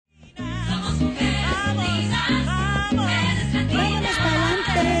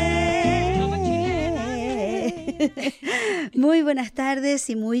Muy buenas tardes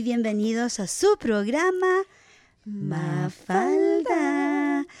y muy bienvenidos a su programa Mafalda.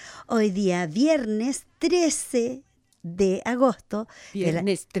 Hoy día viernes 13 de agosto,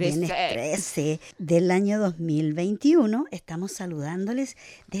 Viernes 13 del año 2021. Estamos saludándoles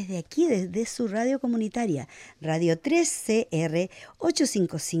desde aquí, desde su radio comunitaria, Radio 3CR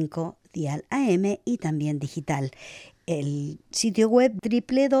 855 Dial AM y también digital. El sitio web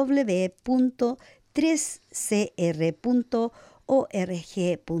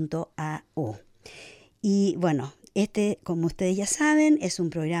www.3cr.org.au. Y bueno, como ustedes ya saben, es un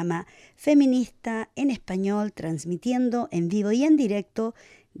programa feminista en español, transmitiendo en vivo y en directo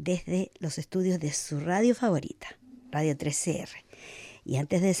desde los estudios de su radio favorita, Radio 3CR. Y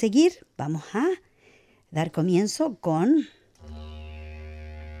antes de seguir, vamos a dar comienzo con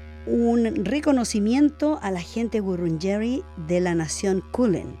un reconocimiento a la gente Wurundjeri de la nación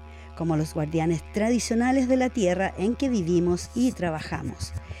Kulin, como los guardianes tradicionales de la tierra en que vivimos y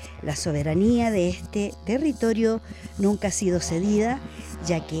trabajamos. La soberanía de este territorio nunca ha sido cedida,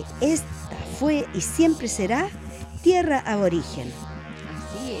 ya que esta fue y siempre será tierra aborigen.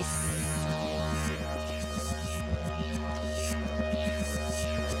 Así es.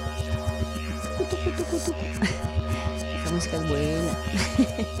 Esa música es buena.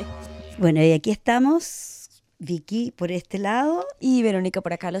 Bueno, y aquí estamos, Vicky por este lado. Y Verónica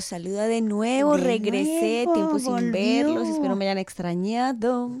por acá los saluda de nuevo. Regresé, tiempo sin verlos, espero me hayan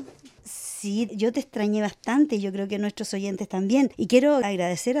extrañado. Sí, yo te extrañé bastante, yo creo que nuestros oyentes también. Y quiero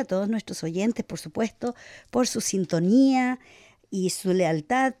agradecer a todos nuestros oyentes, por supuesto, por su sintonía y su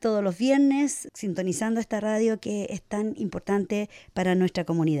lealtad todos los viernes, sintonizando esta radio que es tan importante para nuestra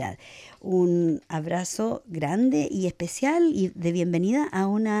comunidad. Un abrazo grande y especial y de bienvenida a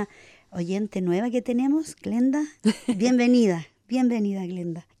una oyente nueva que tenemos, Glenda. Bienvenida,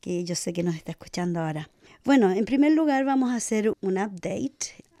 Glenda, que yo sé que nos está escuchando ahora. Bueno, en primer lugar vamos a hacer un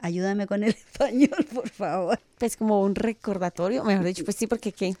update. Ayúdame con el español, por favor. Pues como un recordatorio, mejor dicho, pues sí,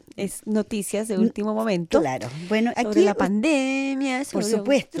 porque ¿qué? Es noticias de último momento. Claro. Bueno, sobre aquí la pandemia, por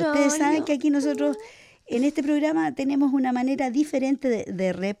supuesto. Ustedes saben que aquí nosotros en este programa tenemos una manera diferente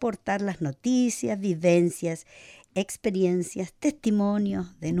de reportar las noticias, vivencias, experiencias,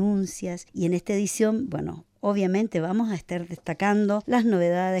 testimonios, denuncias. Y en esta edición, bueno, obviamente vamos a estar destacando las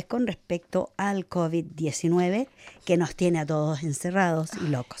novedades con respecto al COVID-19 que nos tiene a todos encerrados y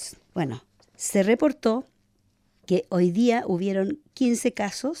locos. Bueno, se reportó que hoy día hubieron 15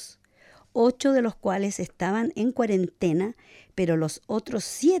 casos, 8 de los cuales estaban en cuarentena, pero los otros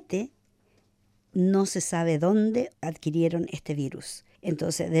 7 no se sabe dónde adquirieron este virus.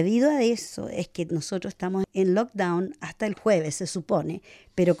 Entonces, debido a eso es que nosotros estamos en lockdown hasta el jueves, se supone,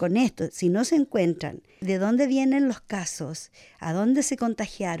 pero con esto, si no se encuentran de dónde vienen los casos, a dónde se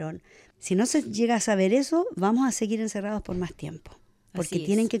contagiaron, si no se llega a saber eso, vamos a seguir encerrados por más tiempo. Porque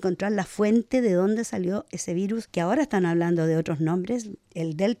tienen que encontrar la fuente de dónde salió ese virus, que ahora están hablando de otros nombres.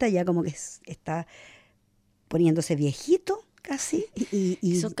 El Delta ya como que está poniéndose viejito, casi.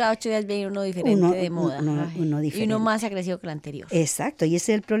 Y eso cada 8 días viene uno diferente de moda. Uno diferente. Y uno más agresivo que el anterior. Exacto, y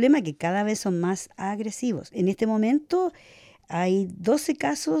ese es el problema, que cada vez son más agresivos. En este momento hay 12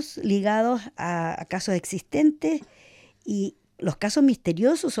 casos ligados a casos existentes y los casos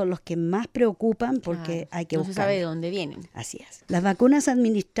misteriosos son los que más preocupan porque hay que buscar. No se sabe de dónde vienen. Así es. Las vacunas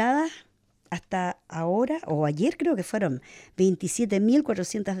administradas hasta ahora, o ayer creo que fueron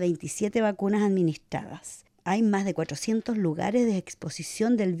 27.427 vacunas administradas. Hay más de 400 lugares de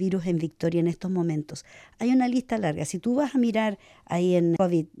exposición del virus en Victoria en estos momentos. Hay una lista larga. Si tú vas a mirar ahí en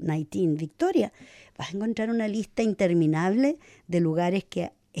COVID-19 Victoria, vas a encontrar una lista interminable de lugares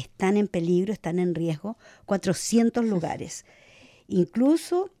que están en peligro, están en riesgo. 400 lugares.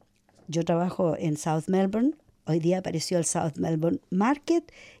 Incluso yo trabajo en South Melbourne. Hoy día apareció el South Melbourne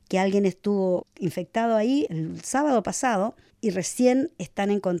Market, que alguien estuvo infectado ahí el sábado pasado y recién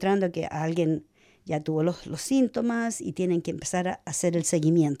están encontrando que alguien ya tuvo los síntomas y tienen que empezar a hacer el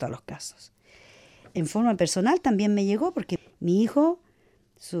seguimiento a los casos. En forma personal también me llegó porque mi hijo,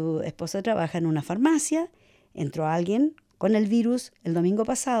 su esposa trabaja en una farmacia, entró alguien con el virus el domingo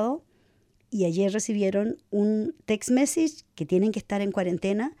pasado y ayer recibieron un text message que tienen que estar en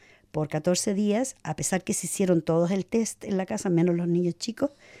cuarentena por 14 días, a pesar que se hicieron todos el test en la casa, menos los niños chicos,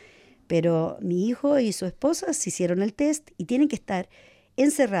 pero mi hijo y su esposa se hicieron el test y tienen que estar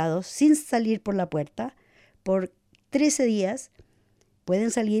encerrados sin salir por la puerta por 13 días.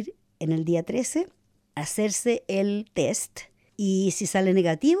 Pueden salir en el día 13, hacerse el test y si sale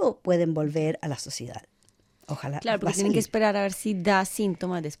negativo pueden volver a la sociedad. Ojalá. Claro, porque tienen que esperar a ver si da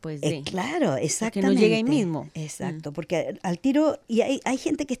síntomas después de. Claro, exactamente. Que no llega ahí mismo. Exacto, porque al tiro, y hay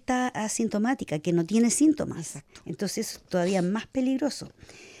gente que está asintomática, que no tiene síntomas. Exacto. Entonces es todavía más peligroso.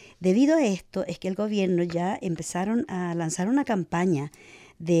 Debido a esto es que el gobierno ya empezaron a lanzar una campaña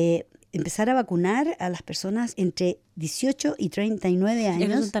de empezar a vacunar a las personas entre 18 y 39 años.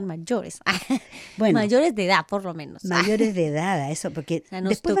 Ya no son tan mayores. Bueno, mayores de edad, por lo menos. Mayores de edad, eso, porque O sea, nos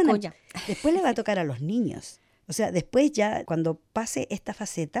después, tocó ya. después le va a tocar a los niños. O sea, después ya, cuando pase esta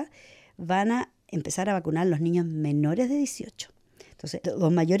faceta, van a empezar a vacunar a los niños menores de 18. Entonces,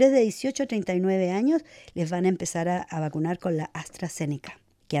 los mayores de 18 a 39 años les van a empezar a vacunar con la AstraZeneca,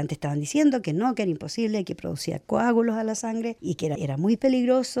 que antes estaban diciendo que no, que era imposible, que producía coágulos a la sangre y que era muy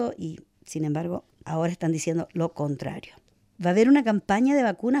peligroso, y sin embargo ahora están diciendo lo contrario. Va a haber una campaña de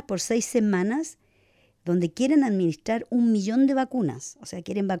vacunas por 6 semanas donde quieren administrar 1 millón de vacunas. O sea,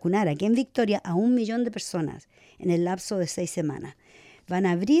 quieren vacunar aquí en Victoria a 1 millón de personas en el lapso de 6 semanas. Van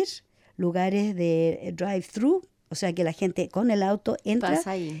a abrir lugares de drive-thru, o sea que la gente con el auto entra,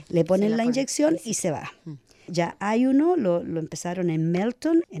 le ponen la inyección y se va. Ya hay uno, lo empezaron en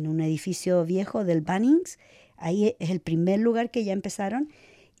Melton, en un edificio viejo del Bunnings. Ahí es el primer lugar que ya empezaron,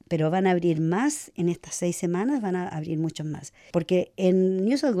 pero van a abrir más en estas 6 semanas, van a abrir muchos más. Porque en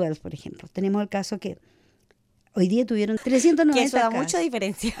New South Wales, por ejemplo, tenemos el caso que hoy día tuvieron 390 que eso da casos. mucha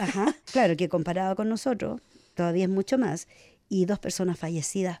diferencia. Ajá, claro, que comparado con nosotros, todavía es mucho más. Y 2 personas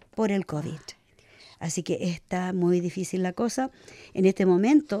fallecidas por el COVID. Así que está muy difícil la cosa. En este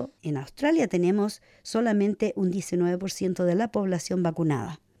momento, en Australia tenemos solamente un 19% de la población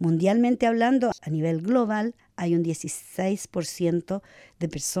vacunada. Mundialmente hablando, a nivel global, hay un 16% de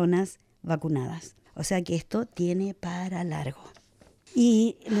personas vacunadas. O sea que esto tiene para largo.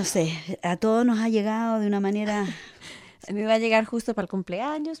 Y no sé, a todos nos ha llegado de una manera... A mí va a llegar justo para el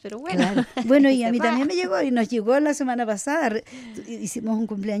cumpleaños, pero bueno. Claro. Bueno, y a mí también me llegó, y nos llegó la semana pasada. Hicimos un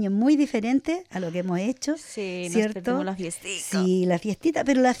cumpleaños muy diferente a lo que hemos hecho. Sí, ¿cierto? nos perdimos la fiestita. Sí, la fiestita,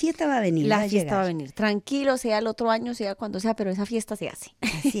 pero la fiesta va a venir. La fiesta va a venir. Tranquilo, sea el otro año, sea cuando sea, pero esa fiesta se hace.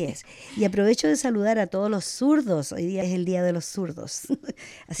 Así es. Y aprovecho de saludar a todos los zurdos. Hoy día es el Día de los Zurdos.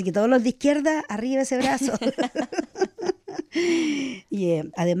 Así que todos los de izquierda, arriba ese brazo. Y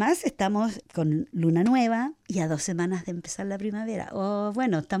además estamos con luna nueva y a 2 semanas de empezar la primavera.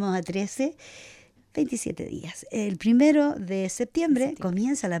 Bueno, estamos a 27 días. El 1 de septiembre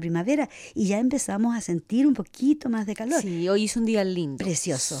comienza la primavera y ya empezamos a sentir un poquito más de calor. Sí, hoy es un día lindo.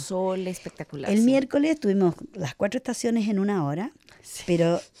 Precioso. Sol espectacular. El miércoles tuvimos las 4 estaciones en 1 hora,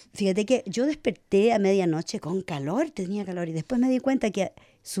 pero fíjate que yo desperté a medianoche con calor, tenía calor, y después me di cuenta que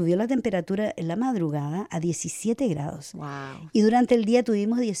subió la temperatura en la madrugada a 17 grados. Wow. Y durante el día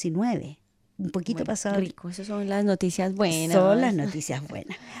tuvimos 19. Un poquito pasado. Rico, esas son las noticias buenas. Son las noticias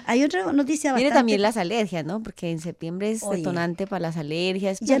buenas. Hay otra noticia bastante... Viene también las alergias, ¿no? Porque en septiembre es detonante para las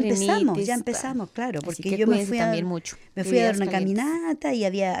alergias. Ya empezamos, claro. Porque yo me fui también mucho. Me fui a dar una caminata y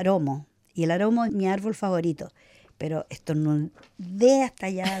había aromo. Y el aromo es mi árbol favorito. Pero estornudé hasta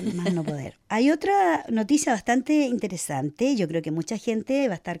ya más no poder. Hay otra noticia bastante interesante, yo creo que mucha gente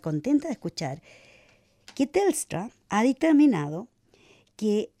va a estar contenta de escuchar, que Telstra ha determinado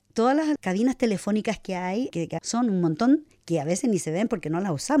que todas las cabinas telefónicas que hay, que son un montón, que a veces ni se ven porque no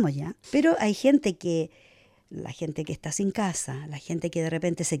las usamos ya, pero hay la gente que está sin casa, la gente que de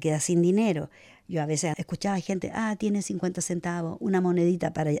repente se queda sin dinero. Yo a veces escuchaba gente, tiene 50 centavos, una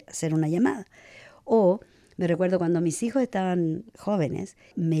monedita para hacer una llamada. O... me recuerdo cuando mis hijos estaban jóvenes,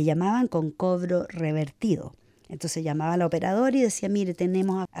 me llamaban con cobro revertido. Entonces llamaba al operador y decía, mire,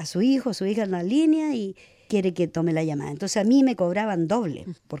 tenemos a su hijo, su hija en la línea y quiere que tome la llamada. Entonces a mí me cobraban doble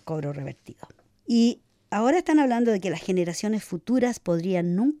por cobro revertido. Y ahora están hablando de que las generaciones futuras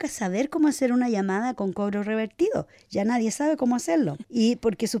podrían nunca saber cómo hacer una llamada con cobro revertido. Ya nadie sabe cómo hacerlo. Y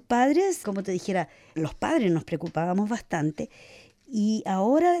porque sus padres, como te dijera, los padres nos preocupábamos bastante. Y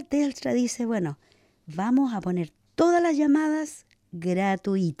ahora Telstra dice, bueno, vamos a poner todas las llamadas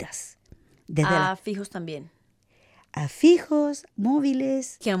gratuitas. A fijos también. A fijos,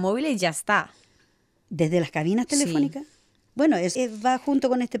 móviles. Que a móviles ya está. Desde las cabinas telefónicas. Sí. Bueno, va junto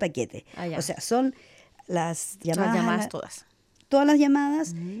con este paquete. O sea, son las llamadas. Las llamadas todas. Todas las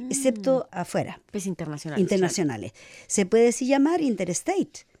llamadas, excepto afuera. Pues internacionales. Internacionales. Se puede sí llamar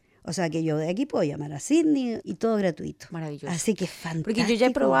interstate. O sea, que yo de aquí puedo llamar a Sydney y todo gratuito. Maravilloso. Así que fantástico. Porque yo ya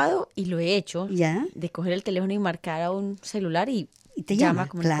he probado y lo he hecho. ¿Ya? De coger el teléfono y marcar a un celular y te llama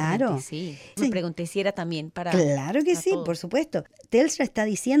como claro. Sí. Me pregunté si era también para... Claro que sí, todo. Por supuesto. Telstra está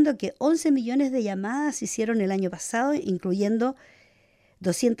diciendo que 11 millones de llamadas se hicieron el año pasado, incluyendo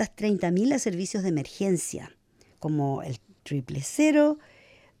 230.000 a servicios de emergencia, como el 000,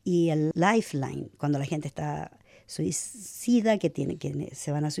 y el Lifeline, cuando la gente está suicida, que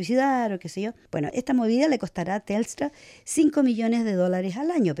se van a suicidar o qué sé yo. Bueno, esta movida le costará a Telstra $5 millones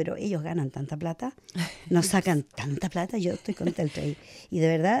al año, pero ellos ganan tanta plata, nos sacan tanta plata. Yo estoy con Telstra y de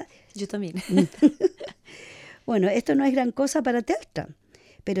verdad... Yo también. Bueno, esto no es gran cosa para Telstra,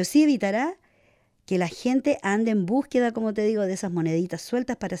 pero sí evitará que la gente ande en búsqueda, como te digo, de esas moneditas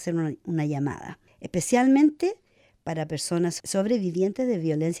sueltas para hacer una llamada. Especialmente para personas sobrevivientes de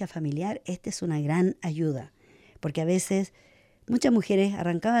violencia familiar, esta es una gran ayuda. Porque a veces muchas mujeres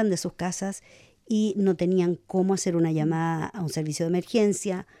arrancaban de sus casas y no tenían cómo hacer una llamada a un servicio de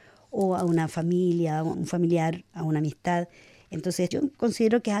emergencia o a una familia, a un familiar, a una amistad. Entonces yo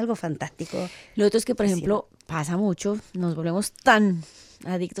considero que es algo fantástico. Lo otro es que, por ejemplo, pasa mucho, nos volvemos tan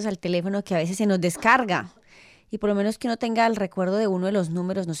adictos al teléfono que a veces se nos descarga. Y por lo menos que uno tenga el recuerdo de uno de los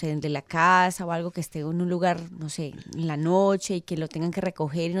números, no sé, de la casa o algo que esté en un lugar, no sé, en la noche y que lo tengan que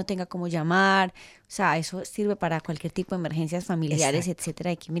recoger y no tenga cómo llamar. O sea, eso sirve para cualquier tipo de emergencias familiares,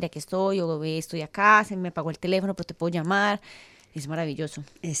 etcétera. De que mira, aquí estoy, o estoy acá, se me apagó el teléfono, pero te puedo llamar. Es maravilloso.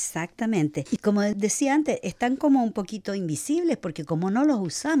 Exactamente. Y como decía antes, están como un poquito invisibles porque como no los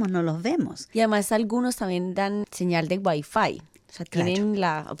usamos, no los vemos. Y además algunos también dan señal de Wi-Fi. O sea, tienen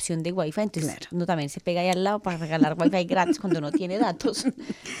la opción de Wi-Fi, entonces uno también se pega ahí al lado para regalar Wi-Fi gratis cuando no tiene datos.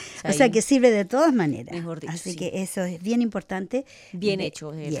 O sea, que sirve de todas maneras. Mejor dicho, así que eso es bien importante. Bien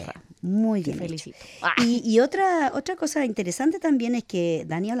hecho, de verdad. Muy bien felicito. hecho. Y otra cosa interesante también es que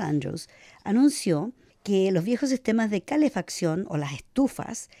Daniel Andrews anunció que los viejos sistemas de calefacción o las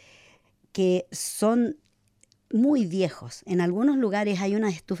estufas, que son muy viejos, en algunos lugares hay una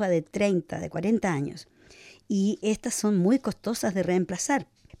estufa de 30, de 40 años, y estas son muy costosas de reemplazar.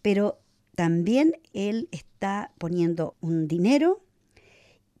 Pero también él está poniendo un dinero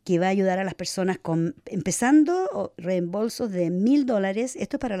que va a ayudar a las personas empezando reembolsos de $1,000.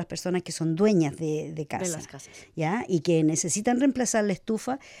 Esto es para las personas que son dueñas de casa. De las casas. ¿Ya? Y que necesitan reemplazar la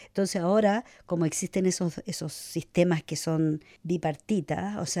estufa. Entonces ahora, como existen esos sistemas que son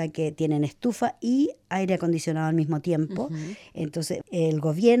bipartitas, o sea que tienen estufa y aire acondicionado al mismo tiempo, entonces el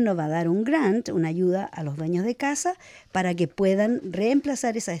gobierno va a dar un grant, una ayuda a los dueños de casa para que puedan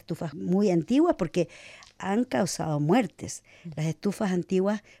reemplazar esas estufas muy antiguas, porque han causado muertes. Las estufas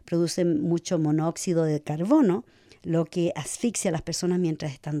antiguas producen mucho monóxido de carbono, lo que asfixia a las personas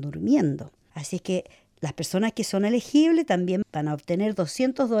mientras están durmiendo. Así es que las personas que son elegibles también van a obtener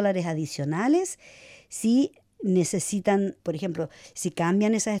 $200 adicionales si necesitan, por ejemplo, si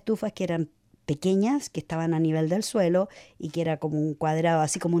cambian esas estufas que eran pequeñas, que estaban a nivel del suelo y que era como un cuadrado,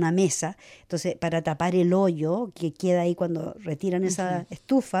 así como una mesa. Entonces, para tapar el hoyo que queda ahí cuando retiran esa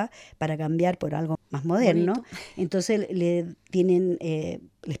estufa, para cambiar por algo más moderno, bonito. Entonces les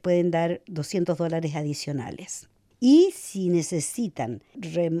pueden dar $200 adicionales. Y si necesitan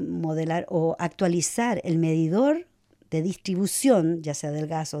remodelar o actualizar el medidor de distribución, ya sea del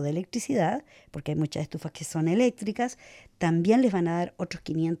gas o de electricidad, porque hay muchas estufas que son eléctricas, también les van a dar otros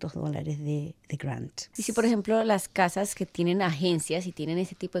 $500 de grant. Y si, por ejemplo, las casas que tienen agencias y tienen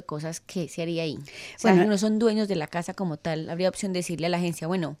ese tipo de cosas, ¿qué se haría ahí? O sea, bueno, no son dueños de la casa como tal, habría opción de decirle a la agencia,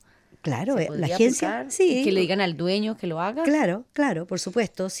 bueno, claro, la agencia, sí, que le digan al dueño que lo haga. Claro, por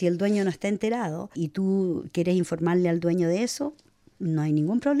supuesto. Si el dueño no está enterado y tú quieres informarle al dueño de eso, no hay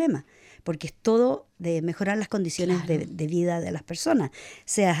ningún problema, porque es todo de mejorar las condiciones de vida de las personas.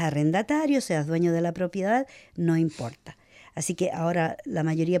 Seas arrendatario, seas dueño de la propiedad, no importa. Así que ahora la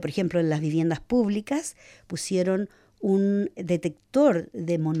mayoría, por ejemplo, en las viviendas públicas, pusieron un detector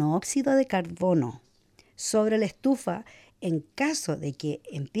de monóxido de carbono sobre la estufa. En caso de que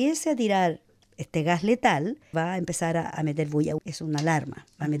empiece a tirar este gas letal, va a empezar a meter bulla. Es una alarma,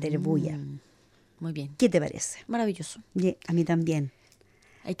 va a meter bulla. Muy bien. ¿Qué te parece? Maravilloso. A mí también.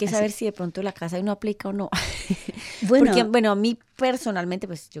 Hay que saber si de pronto la casa no aplica o no. Bueno, porque, a mí personalmente,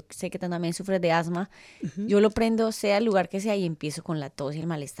 pues yo sé que también sufres de asma, yo lo prendo sea el lugar que sea y empiezo con la tos y el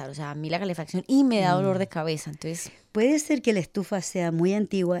malestar. O sea, a mí la calefacción y me da dolor de cabeza, entonces... Puede ser que la estufa sea muy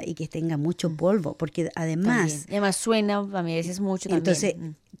antigua y que tenga mucho polvo, porque además... Y además suena a mí a veces mucho también. Entonces,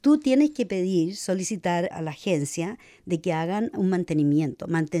 tú tienes que solicitar a la agencia de que hagan un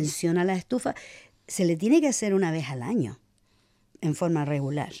mantención a la estufa. Se le tiene que hacer una vez al año, en forma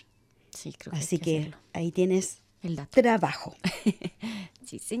regular. Sí, creo Así que hacerlo. Ahí tienes el dato. Trabajo.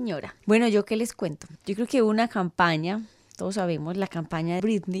 Sí, señora. Bueno, ¿yo qué les cuento? Yo creo que hubo una campaña, todos sabemos, la campaña de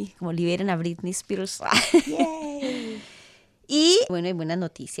Britney, como liberen a Britney Spears. Yay. Y bueno, hay buenas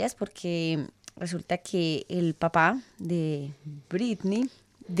noticias porque resulta que el papá de Britney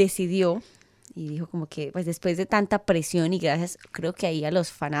decidió y dijo como que pues después de tanta presión y gracias creo que ahí a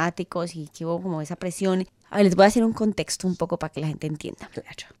los fanáticos y que hubo como esa presión, A ver, les voy a hacer un contexto un poco para que la gente entienda.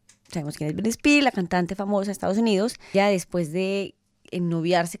 Claro. Sabemos quién es Britney Spears, la cantante famosa de Estados Unidos. Ya después de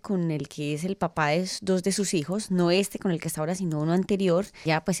ennoviarse con el que es el papá de dos de sus hijos, no este con el que está ahora, sino uno anterior,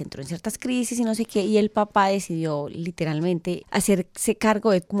 ya pues entró en ciertas crisis y no sé qué, y el papá decidió literalmente hacerse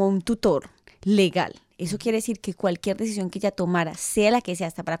cargo de como un tutor legal. Eso quiere decir que cualquier decisión que ella tomara, sea la que sea,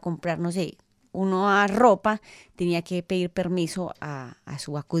 hasta para comprar, no sé, una ropa, tenía que pedir permiso a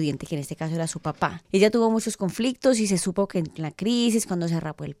su acudiente, que en este caso era su papá. Ella tuvo muchos conflictos y se supo que en la crisis, cuando se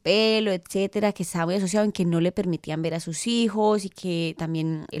rapó el pelo, etcétera, que estaba muy asociado en que no le permitían ver a sus hijos y que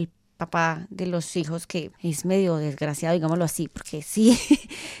también el papá de los hijos, que es medio desgraciado, digámoslo así, porque sí,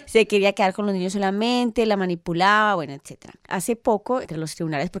 se quería quedar con los niños solamente, la manipulaba, bueno, etcétera. Hace poco, entre los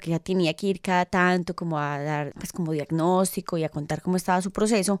tribunales, porque ella tenía que ir cada tanto como a dar, pues como diagnóstico y a contar cómo estaba su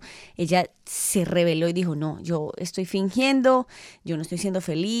proceso, ella se rebeló y dijo, no, yo estoy fingiendo, yo no estoy siendo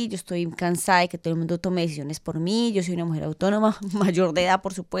feliz, yo estoy cansada de que todo el mundo tome decisiones por mí, yo soy una mujer autónoma, mayor de edad,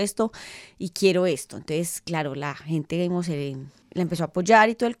 por supuesto, y quiero esto. Entonces, claro, la gente, digamos, la empezó a apoyar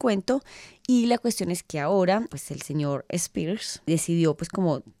y todo el cuento, y la cuestión es que ahora pues el señor Spears decidió pues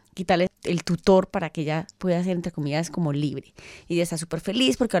como quitarle el tutor para que ella pueda ser, entre comillas, como libre, y ella está súper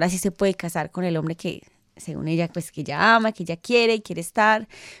feliz porque ahora sí se puede casar con el hombre que según ella pues que ella ama, que ella quiere y quiere estar,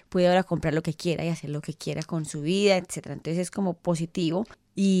 puede ahora comprar lo que quiera y hacer lo que quiera con su vida, etcétera. Entonces es como positivo,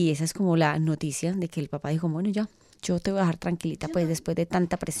 y esa es como la noticia de que el papá dijo, bueno, ya, yo te voy a dejar tranquilita, pues después de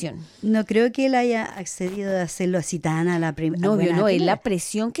tanta presión. No creo que él haya accedido a hacerlo así tan a la primera. No, es la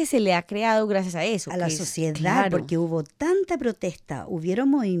presión que se le ha creado gracias a eso. A la sociedad, claro, porque hubo tanta protesta, hubieron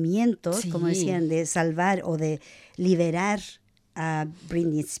movimientos, sí, como decían, de salvar o de liberar a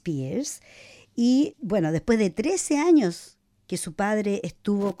Britney Spears. Y bueno, después de 13 años que su padre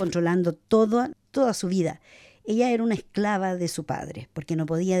estuvo controlando toda su vida, ella era una esclava de su padre, porque no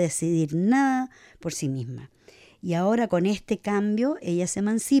podía decidir nada por sí misma. Y ahora con este cambio, ella se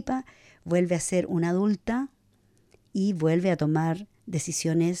emancipa, vuelve a ser una adulta y vuelve a tomar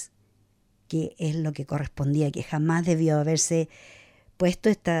decisiones que es lo que correspondía, que jamás debió haberse puesto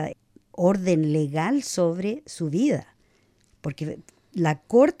esta orden legal sobre su vida. Porque la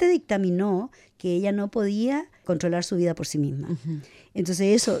corte dictaminó que ella no podía controlar su vida por sí misma. Uh-huh.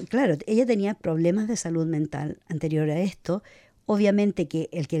 Entonces eso, claro, ella tenía problemas de salud mental anterior a esto. Obviamente que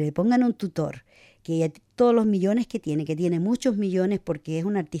el que le pongan un tutor, que ella, todos los millones que tiene muchos millones porque es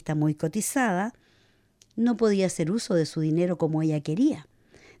una artista muy cotizada, no podía hacer uso de su dinero como ella quería.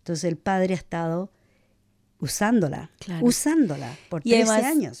 Entonces el padre ha estado usándola por 13 además,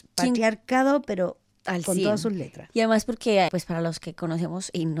 años. Patriarcado, pero con 100. Todas sus letras. Y además porque, pues para los que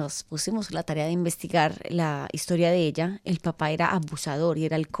conocemos y nos pusimos la tarea de investigar la historia de ella, el papá era abusador y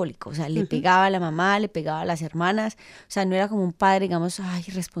era alcohólico, o sea, le pegaba a la mamá, le pegaba a las hermanas, o sea, no era como un padre, digamos,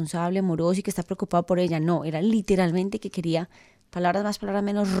 responsable, amoroso y que está preocupado por ella, no, era literalmente que quería, palabras más, palabras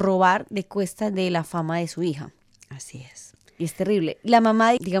menos, robar de cuesta de la fama de su hija. Así es. Y es terrible. La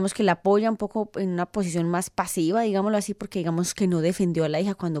mamá, digamos que la apoya un poco en una posición más pasiva, digámoslo así, porque digamos que no defendió a la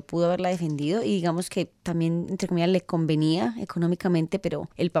hija cuando pudo haberla defendido, y digamos que también, entre comillas, le convenía económicamente, pero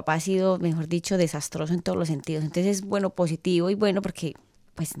el papá ha sido, mejor dicho, desastroso en todos los sentidos. Entonces es bueno, positivo y bueno porque,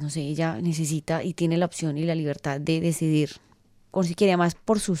 pues no sé, ella necesita y tiene la opción y la libertad de decidir, o si quiere más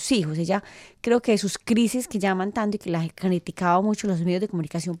por sus hijos. Ella, creo que sus crisis que llaman tanto y que las criticaba mucho los medios de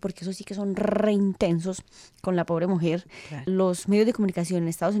comunicación, porque eso sí que son re intensos con la pobre mujer. Claro. Los medios de comunicación en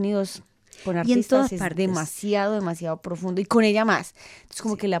Estados Unidos con artistas es demasiado profundo, y con ella más. Entonces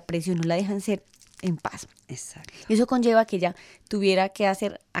como que la presión no la dejan ser en paz. Exacto. Y eso conlleva que ella tuviera que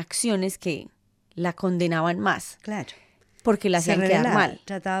hacer acciones que la condenaban más. Claro. Porque la hacían quedar mal.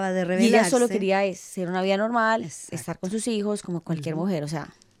 Trataba de rebelarse. Y ella solo quería ser una vida normal, estar con sus hijos como cualquier mujer. O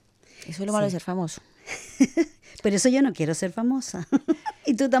sea, eso es lo malo de ser famoso. Pero eso yo no quiero ser famosa.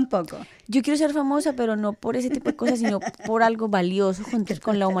 Y tú tampoco. Yo quiero ser famosa, pero no por ese tipo de cosas, sino por algo valioso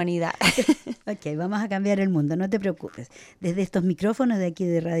con la humanidad. Ok, vamos a cambiar el mundo, no te preocupes. Desde estos micrófonos de aquí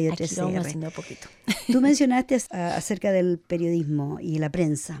de Radio 3R. Aquí lo vamos haciendo a poquito. Tú mencionaste acerca del periodismo y la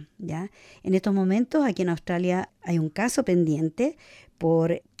prensa, ¿ya? En estos momentos, aquí en Australia, hay un caso pendiente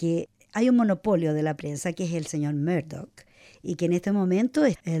porque hay un monopolio de la prensa, que es el señor Murdoch, y que en este momento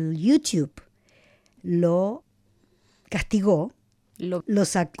el YouTube lo castigó, lo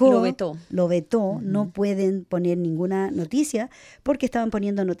sacó, lo vetó. Uh-huh. No pueden poner ninguna noticia porque estaban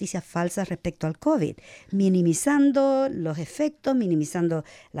poniendo noticias falsas respecto al COVID, minimizando los efectos, minimizando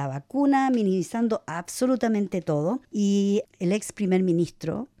la vacuna, minimizando absolutamente todo. Y el ex primer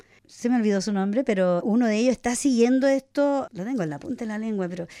ministro, se me olvidó su nombre, pero uno de ellos está siguiendo esto, lo tengo en la punta de la lengua,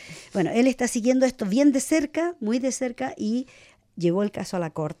 pero bueno, él está siguiendo esto bien de cerca, muy de cerca, y llevó el caso a la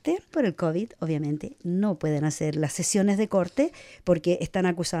corte por el COVID. Obviamente no pueden hacer las sesiones de corte porque están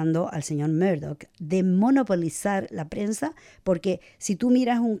acusando al señor Murdoch de monopolizar la prensa, porque si tú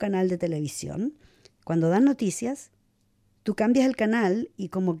miras un canal de televisión, cuando dan noticias, tú cambias el canal y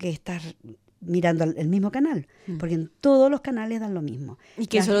como que estás mirando el mismo canal, porque en todos los canales dan lo mismo. Y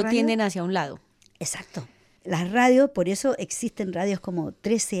que solo tienden hacia un lado. Exacto. Las radios, por eso existen radios como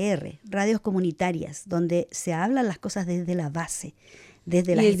 13R, radios comunitarias, donde se hablan las cosas desde la base,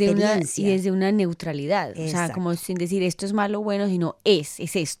 desde la experiencia. Y desde una neutralidad. Exacto. O sea, como sin decir esto es malo o bueno, sino es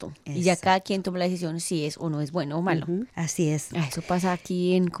esto. Exacto. Y ya cada quien toma la decisión si es o no es bueno o malo. Así es. Eso pasa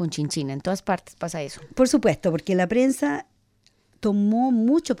aquí en Conchinchina, en todas partes pasa eso. Por supuesto, porque la prensa tomó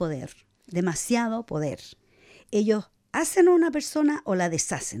mucho poder, demasiado poder. Ellos hacen a una persona o la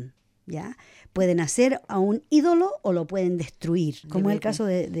deshacen, ¿ya? Pueden hacer a un ídolo o lo pueden destruir, como es el caso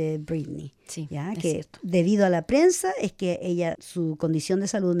de Britney. Sí, ¿ya? es Que cierto. debido a la prensa es que ella, su condición de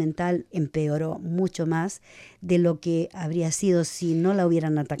salud mental empeoró mucho más de lo que habría sido si no la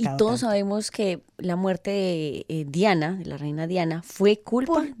hubieran atacado. Y todos tanto. sabemos que la muerte de Diana, de la reina Diana, fue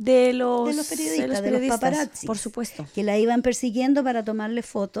culpa de los periodistas, de los paparazzis, por supuesto. Que la iban persiguiendo para tomarle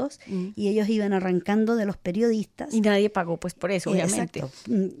fotos y ellos iban arrancando de los periodistas. Y nadie pagó pues por eso, obviamente. Exacto.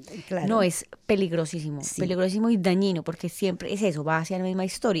 Claro. No, es peligrosísimo, Sí. peligrosísimo y dañino, porque siempre es eso, va hacia la misma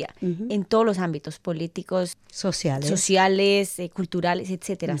historia, en todos los ámbitos, políticos, sociales, culturales,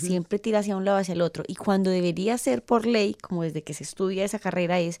 etcétera, siempre tira hacia un lado, hacia el otro, y cuando debería ser por ley, como desde que se estudia esa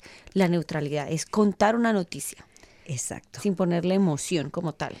carrera, es la neutralidad, es contar una noticia, Exacto. sin ponerle emoción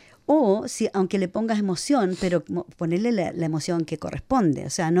como tal. O, si, aunque le pongas emoción, pero ponerle la emoción que corresponde. O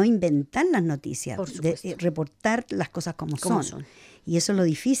sea, no inventar las noticias, Por supuesto. reportar las cosas como Como son. son. Y eso es lo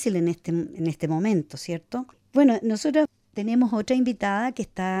difícil en este momento, ¿cierto? Bueno, nosotros tenemos otra invitada que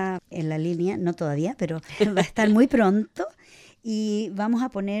está en la línea, no todavía, pero va a estar muy pronto. Y vamos a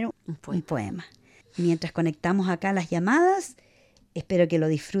poner un poema. Mientras conectamos acá las llamadas, espero que lo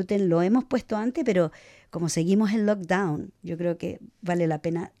disfruten. Lo hemos puesto antes, pero como seguimos en lockdown, yo creo que vale la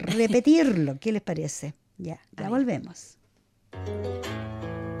pena repetirlo. ¿Qué les parece? Ya volvemos.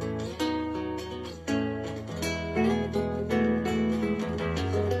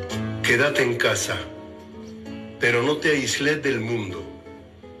 Quédate en casa, pero no te aísles del mundo.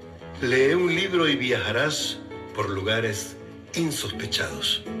 Lee un libro y viajarás por lugares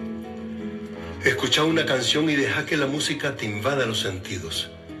insospechados. Escucha una canción y deja que la música te invada los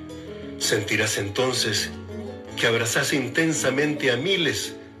sentidos. Sentirás entonces que abrazas intensamente a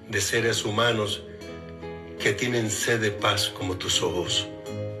miles de seres humanos que tienen sed de paz como tus ojos.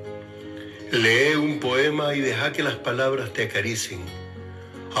 Lee un poema y deja que las palabras te acaricien.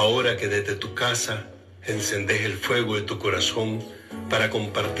 Ahora que desde tu casa encendes el fuego de tu corazón para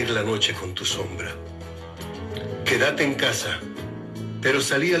compartir la noche con tu sombra. Quédate en casa, pero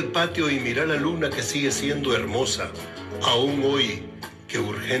salí al patio y mira la luna que sigue siendo hermosa, aún hoy que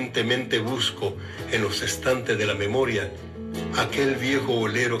urgentemente busco en los estantes de la memoria aquel viejo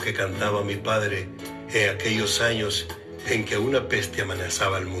bolero que cantaba mi padre en aquellos años en que una peste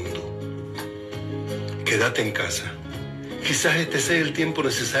amenazaba al mundo. Quédate en casa. Quizás este sea el tiempo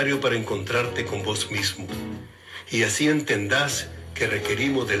necesario para encontrarte con vos mismo y así entendás que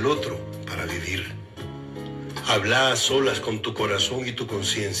requerimos del otro para vivir. Habla a solas con tu corazón y tu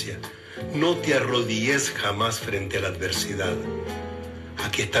conciencia. No te arrodilles jamás frente a la adversidad.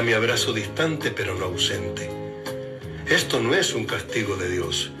 Aquí está mi abrazo distante pero no ausente. Esto no es un castigo de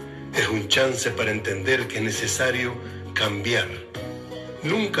Dios, es un chance para entender que es necesario cambiar.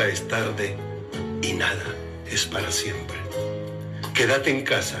 Nunca es tarde y nada es para siempre. Quédate en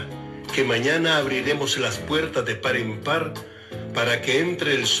casa, que mañana abriremos las puertas de par en par para que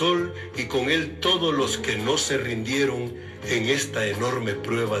entre el sol y con él todos los que no se rindieron en esta enorme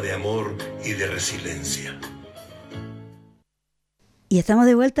prueba de amor y de resiliencia. Y estamos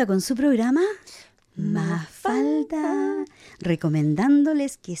de vuelta con su programa Mafalda,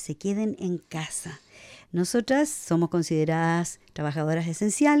 recomendándoles que se queden en casa. Nosotras somos consideradas trabajadoras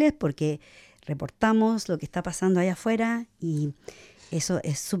esenciales porque reportamos lo que está pasando allá afuera y eso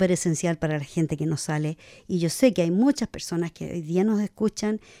es súper esencial para la gente que nos sale. Y yo sé que hay muchas personas que hoy día nos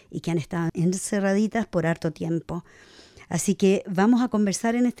escuchan y que han estado encerraditas por harto tiempo. Así que vamos a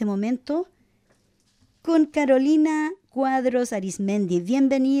conversar en este momento con Carolina Cuadros Arismendi.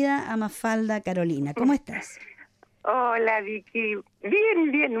 Bienvenida a Mafalda, Carolina. ¿Cómo estás? Hola, Vicky.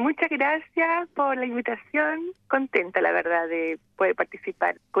 Bien. Muchas gracias por la invitación. Contenta, la verdad, de poder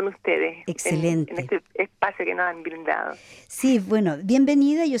participar con ustedes. Excelente. En este espacio que nos han brindado. Sí, bueno,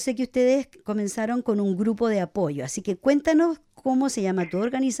 bienvenida. Yo sé que ustedes comenzaron con un grupo de apoyo, así que cuéntanos cómo se llama tu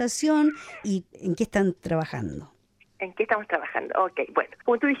organización y en qué están trabajando. ¿En qué estamos trabajando? Ok, bueno,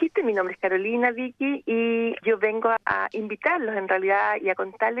 como tú dijiste, mi nombre es Carolina, Vicky, y yo vengo a invitarlos en realidad y a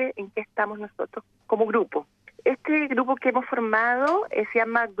contarles en qué estamos nosotros como grupo. Este grupo que hemos formado se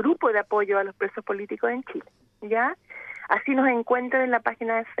llama Grupo de Apoyo a los Presos Políticos en Chile, ¿ya? Así nos encuentran en la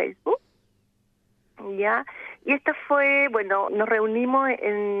página de Facebook, ¿ya? Y esta fue, bueno, nos reunimos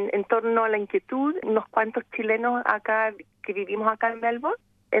en torno a la inquietud, unos cuantos chilenos acá que vivimos acá en Melbourne.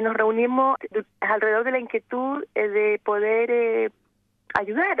 Nos reunimos alrededor de la inquietud de poder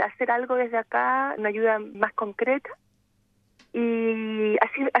ayudar a hacer algo desde acá, una ayuda más concreta. Y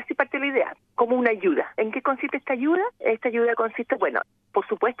así partió la idea, como una ayuda. ¿En qué consiste esta ayuda? Esta ayuda consiste, bueno, por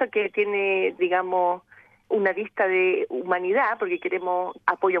supuesto que tiene, digamos, una vista de humanidad, porque queremos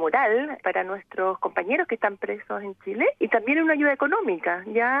apoyo moral para nuestros compañeros que están presos en Chile, y también una ayuda económica.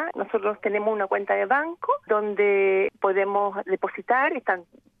 Ya nosotros tenemos una cuenta de banco donde podemos depositar, están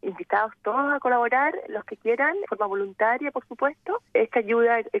invitados todos a colaborar, los que quieran, de forma voluntaria, por supuesto. Esta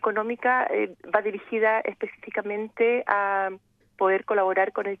ayuda económica va dirigida específicamente a poder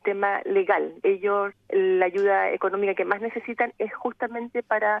colaborar con el tema legal. Ellos, la ayuda económica que más necesitan es justamente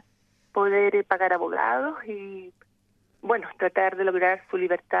para poder pagar abogados y, bueno, tratar de lograr su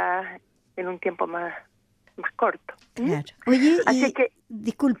libertad en un tiempo más corto. Claro. Oye, así que,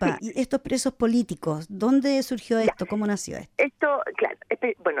 disculpa, sí. ¿y estos presos políticos, dónde surgió esto? ¿Cómo nació esto? Esto, claro,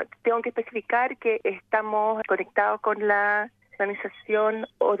 bueno, tengo que especificar que estamos conectados con la organización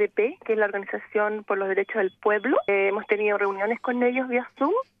ODP, que es la Organización por los Derechos del Pueblo. Hemos tenido reuniones con ellos vía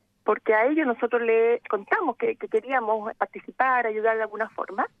Zoom, porque a ellos nosotros les contamos que queríamos participar, ayudar de alguna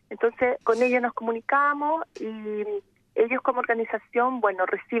forma. Entonces, con ellos nos comunicamos y ellos como organización, bueno,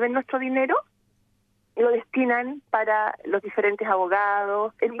 reciben nuestro dinero y lo destinan para los diferentes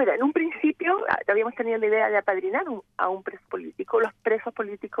abogados. En un principio habíamos tenido la idea de apadrinar a un preso político, los presos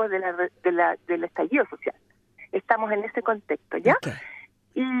políticos del estallido social. Estamos en ese contexto, ¿ya? Okay.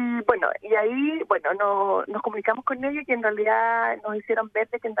 Y ahí, nos comunicamos con ellos y en realidad nos hicieron ver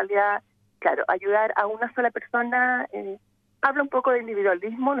de que en realidad, claro, ayudar a una sola persona habla un poco de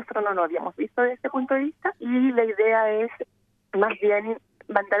individualismo. Nosotros no lo habíamos visto desde ese punto de vista y la idea es más bien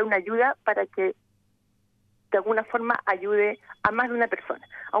mandar una ayuda para que de alguna forma ayude a más de una persona.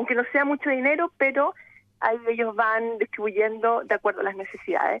 Aunque no sea mucho dinero, pero ahí ellos van distribuyendo de acuerdo a las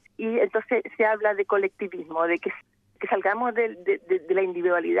necesidades. Y entonces se habla de colectivismo, de que salgamos de la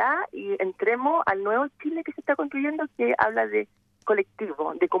individualidad y entremos al nuevo Chile que se está construyendo, que habla de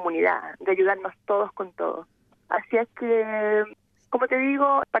colectivo, de comunidad, de ayudarnos todos con todos. Así es que, como te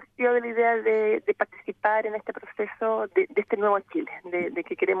digo, partió de la idea de participar en este proceso de este nuevo Chile, de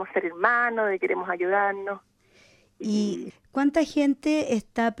que queremos ser hermanos, de que queremos ayudarnos. ¿Y cuánta gente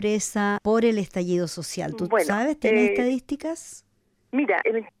está presa por el estallido social? ¿Tú sabes? ¿Tienes estadísticas? Mira,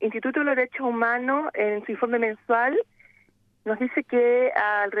 el Instituto de los Derechos Humanos, en su informe mensual, nos dice que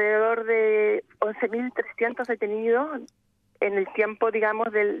alrededor de 11.300 detenidos en el tiempo,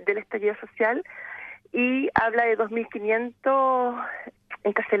 digamos, del estallido social, y habla de 2.500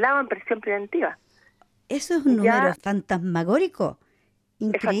 encarcelados en prisión preventiva. Eso es un número fantasmagórico.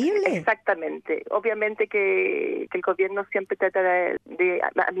 Increíble. Exactamente. Obviamente que el gobierno siempre trata de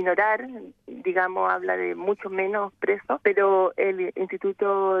aminorar, digamos, habla de mucho menos presos, pero el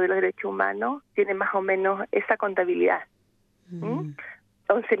Instituto de los Derechos Humanos tiene más o menos esa contabilidad.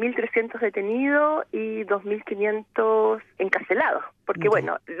 11.300 detenidos y 2.500 encarcelados, porque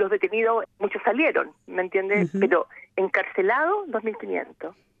bueno, los detenidos, muchos salieron, ¿me entiendes? Pero encarcelados,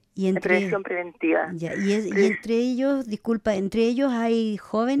 2.500. Y en prevención preventiva. Ya, y entre ellos, disculpa, ¿entre ellos hay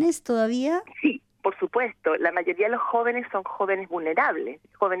jóvenes todavía? Sí, por supuesto. La mayoría de los jóvenes son jóvenes vulnerables,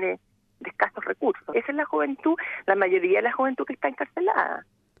 jóvenes de escasos recursos. Esa es la juventud, la mayoría de la juventud que está encarcelada.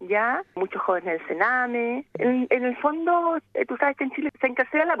 Ya, muchos jóvenes del Sename. En el fondo, tú sabes que en Chile se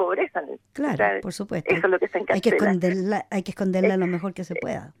encarcela la pobreza. Claro, o sea, por supuesto. Eso es lo que se encarcela. Hay que esconderla lo mejor que se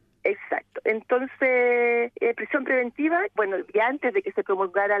pueda. Exacto. Entonces, prisión preventiva, bueno, ya antes de que se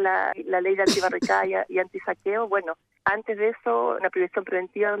promulgara la ley de antibarricada y antisaqueo, bueno, antes de eso, una prisión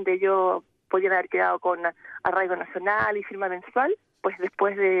preventiva donde ellos podían haber quedado con arraigo nacional y firma mensual, pues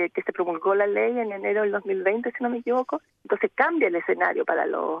después de que se promulgó la ley en enero del 2020, si no me equivoco, entonces cambia el escenario para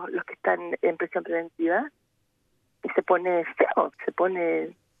los que están en prisión preventiva y se pone feo, se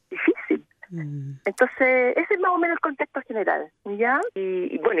pone difícil. Entonces, ese es más o menos el contexto general, ¿ya?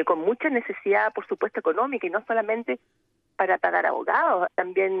 Y bueno, y con mucha necesidad, por supuesto, económica, y no solamente para pagar abogados,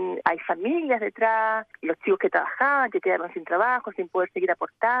 también hay familias detrás, los chicos que trabajaban, que quedaron sin trabajo, sin poder seguir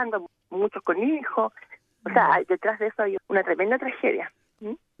aportando, muchos con hijos. O sea, detrás de eso hay una tremenda tragedia.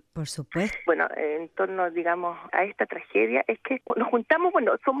 Por supuesto. Bueno, en torno, digamos, a esta tragedia, es que nos juntamos,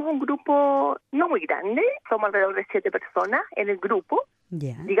 bueno, somos un grupo no muy grande, somos alrededor de 7 personas en el grupo,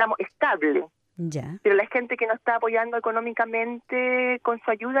 Ya, digamos, estable, ya. pero la gente que nos está apoyando económicamente con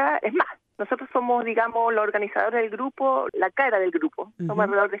su ayuda es más. Nosotros somos, digamos, los organizadores del grupo, la cara del grupo, somos Ujú.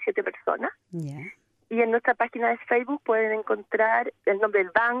 alrededor de 7 personas. Ya. Y en nuestra página de Facebook pueden encontrar el nombre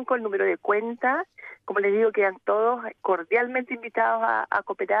del banco, el número de cuenta. Como les digo, quedan todos cordialmente invitados a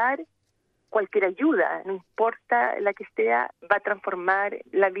cooperar. Cualquier ayuda, no importa la que sea, va a transformar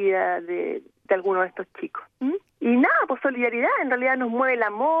la vida de alguno de estos chicos. ¿Mm? Y nada, pues solidaridad, en realidad nos mueve el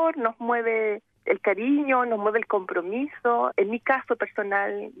amor, nos mueve el cariño, nos mueve el compromiso. En mi caso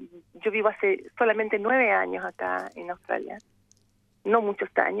personal, yo vivo hace solamente 9 años acá en Australia. No muchos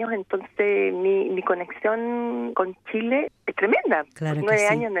años, entonces mi conexión con Chile es tremenda. Claro que 9 sí.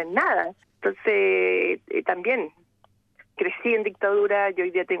 años no es nada. Entonces, también crecí en dictadura, yo hoy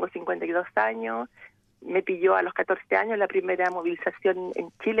día tengo 52 años, me pilló a los 14 años la primera movilización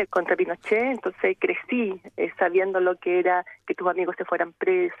en Chile contra Pinochet, entonces crecí sabiendo lo que era que tus amigos se fueran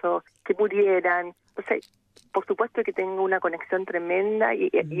presos, que murieran. Entonces, por supuesto que tengo una conexión tremenda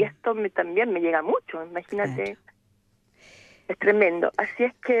y esto también me llega mucho, imagínate. Claro. Es tremendo. Así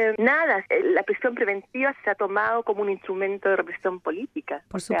es que, nada, la prisión preventiva se ha tomado como un instrumento de represión política.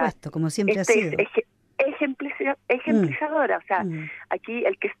 Por O sea, supuesto, como siempre ha sido. ejemplizadora. O sea, Mm. aquí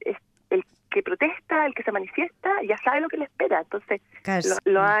el que protesta, el que se manifiesta, ya sabe lo que le espera. Entonces, Cárcel.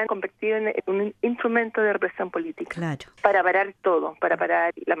 lo han convertido en un instrumento de represión política. Claro. Para parar todo, para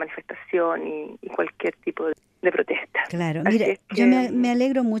parar la manifestación y cualquier tipo de protesta. Claro, Así mira, es yo que, me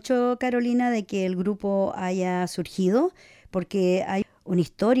alegro mucho, Carolina, de que el grupo haya surgido, porque hay una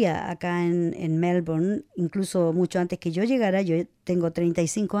historia acá en Melbourne, incluso mucho antes que yo llegara. Yo tengo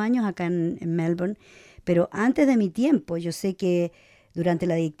 35 años acá en Melbourne, pero antes de mi tiempo, yo sé que durante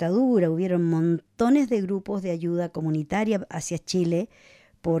la dictadura hubieron montones de grupos de ayuda comunitaria hacia Chile,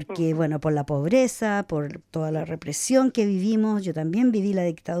 porque, bueno, por la pobreza, por toda la represión que vivimos. Yo también viví la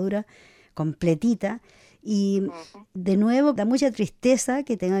dictadura completita. Y de nuevo, da mucha tristeza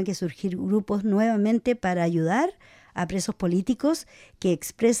que tengan que surgir grupos nuevamente para ayudar a presos políticos que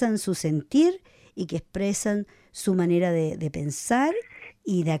expresan su sentir y que expresan su manera de pensar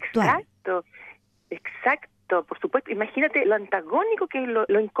y de actuar. Exacto, por supuesto. Imagínate lo antagónico que es,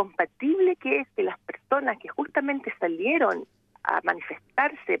 lo incompatible que es que las personas que justamente salieron a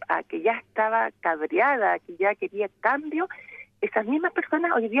manifestarse, a que ya estaba cabreada, que ya quería cambio, esas mismas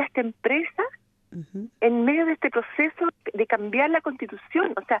personas hoy día están presas en medio de este proceso de cambiar la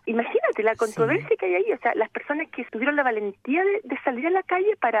Constitución. O sea, imagínate la controversia que hay ahí. O sea, las personas que tuvieron la valentía de salir a la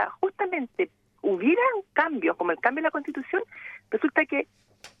calle para justamente hubiera un cambio, como el cambio de la Constitución, resulta que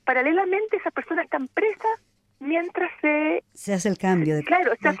paralelamente esas personas están presas mientras se hace el cambio.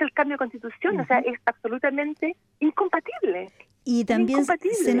 Se hace el cambio de Constitución. O sea, es absolutamente incompatible. Y también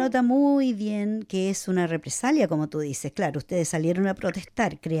se nota muy bien que es una represalia, como tú dices. Claro, ustedes salieron a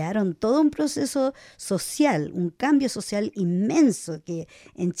protestar, crearon todo un proceso social, un cambio social inmenso que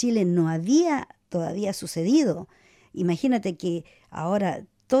en Chile no había todavía sucedido. Imagínate que ahora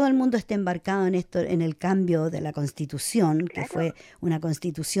todo el mundo está embarcado en esto, en el cambio de la Constitución, que fue una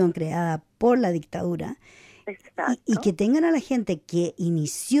Constitución creada por la dictadura. Y que tengan a la gente que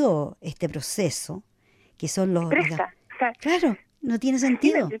inició este proceso, que son los... Claro, no tiene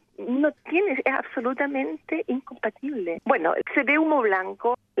sentido. No tiene, es absolutamente incompatible. Bueno, se ve humo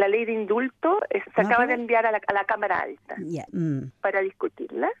blanco, la ley de indulto se acaba de enviar a la Cámara Alta para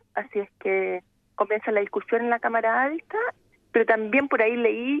discutirla, así es que comienza la discusión en la Cámara Alta, pero también por ahí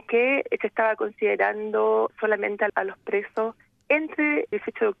leí que se estaba considerando solamente a los presos entre el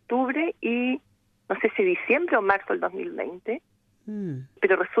 18 de octubre y no sé si diciembre o marzo del 2020.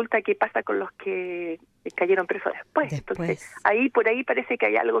 Pero resulta que pasa con los que cayeron presos después. Entonces, por ahí parece que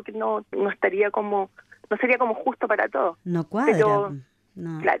hay algo que no estaría como, no sería como justo para todos. No cuadra. Pero,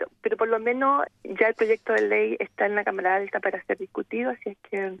 claro, pero por lo menos ya el proyecto de ley está en la Cámara Alta para ser discutido, así es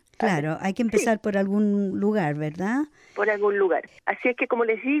que... Claro, hay que empezar por algún lugar, ¿verdad? Por algún lugar. Así es que, como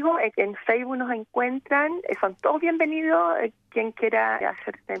les digo, en Facebook nos encuentran, son todos bienvenidos, quien quiera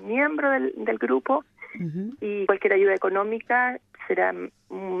hacerse miembro del grupo, y cualquier ayuda económica será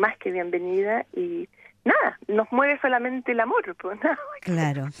más que bienvenida. Y nada, nos mueve solamente el amor, pues, ¿no?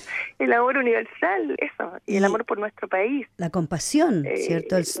 Claro. El amor universal, eso, y el amor por nuestro país. La compasión,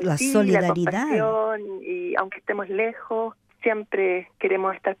 ¿cierto? La solidaridad. La compasión, y aunque estemos lejos, siempre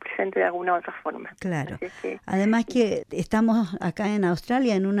queremos estar presentes de alguna u otra forma. Claro. Además que estamos acá en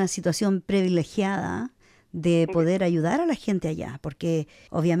Australia en una situación privilegiada, de poder ayudar a la gente allá, porque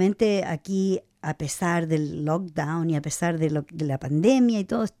obviamente aquí, a pesar del lockdown y a pesar de la pandemia y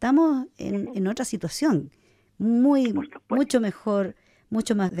todo, estamos en otra situación mucho mejor,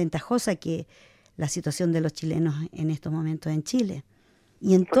 mucho más ventajosa que la situación de los chilenos en estos momentos en Chile.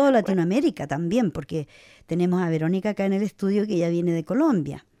 Y en toda Latinoamérica también, porque tenemos a Verónica acá en el estudio, que ella viene de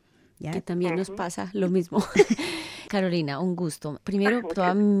Colombia, ¿ya? Que también nos pasa lo mismo. Carolina, un gusto. Primero,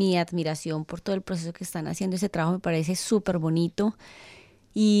 toda mi admiración por todo el proceso que están haciendo. Ese trabajo me parece súper bonito.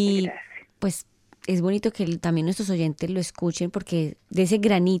 Y pues es bonito que también nuestros oyentes lo escuchen, porque de ese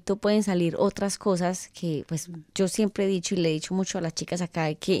granito pueden salir otras cosas que pues yo siempre he dicho y le he dicho mucho a las chicas acá,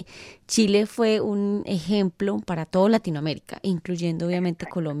 de que Chile fue un ejemplo para toda Latinoamérica, incluyendo obviamente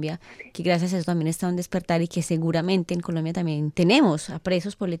Colombia, que gracias a eso también está un despertar, y que seguramente en Colombia también tenemos a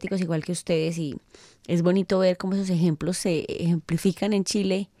presos políticos igual que ustedes, y es bonito ver cómo esos ejemplos se ejemplifican en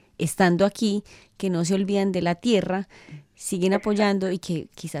Chile estando aquí, que no se olvidan de la tierra, siguen apoyando y que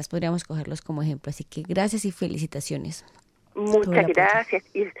quizás podríamos cogerlos como ejemplo. Así que gracias y felicitaciones. Muchas gracias.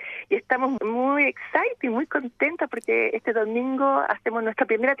 Y estamos muy excited y muy contentos porque este domingo hacemos nuestra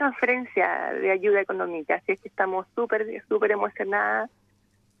primera transferencia de ayuda económica. Así es que estamos súper emocionadas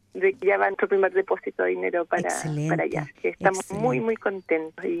de que ya va nuestro primer depósito de dinero para allá. Que estamos muy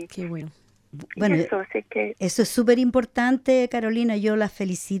contentos. Y qué bueno. Bueno, eso es súper importante, Carolina. Yo las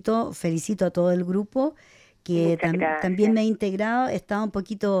felicito a todo el grupo que también me ha integrado. He estado un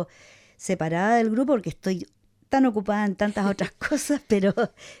poquito separada del grupo porque estoy tan ocupada en tantas otras cosas,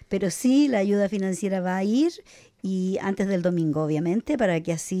 pero sí, la ayuda financiera va a ir, y antes del domingo, obviamente, para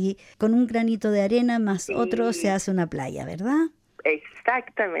que así, con un granito de arena más otro, se hace una playa, ¿verdad?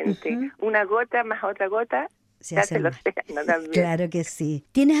 Exactamente. Una gota más otra gota. Se hace el océano también. Claro que sí.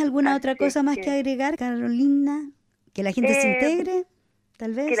 ¿Tienes alguna otra cosa más que agregar, Carolina? ¿Que la gente se integre,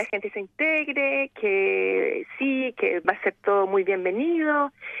 tal vez? Que la gente se integre, que sí, que va a ser todo muy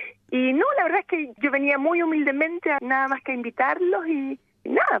bienvenido. Y no, la verdad es que yo venía muy humildemente, nada más que a invitarlos y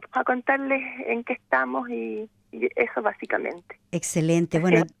nada, pues a contarles en qué estamos y eso básicamente. Excelente,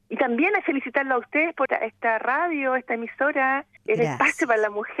 bueno. Y también a felicitarlo a ustedes por esta radio, esta emisora, el espacio para la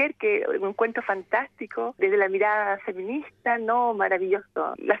mujer, que un encuentro fantástico, desde la mirada feminista, no,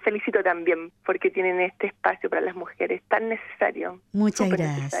 maravilloso. Las felicito también porque tienen este espacio para las mujeres tan necesario. Muchas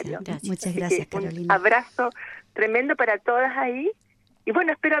gracias. Muchas gracias, Carolina. Un abrazo tremendo para todas ahí. Y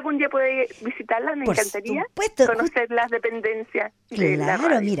bueno, espero algún día poder visitarlas, me encantaría conocer las dependencias.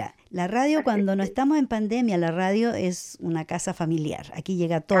 Claro, mira, la radio cuando no estamos en pandemia, la radio es una casa familiar. Aquí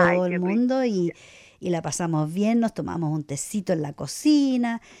llega todo el mundo y la pasamos bien, nos tomamos un tecito en la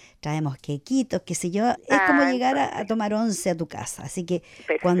cocina, traemos quequitos, qué sé yo. Es como llegar a tomar once a tu casa. Así que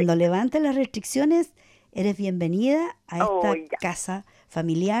cuando levantes las restricciones, eres bienvenida a esta casa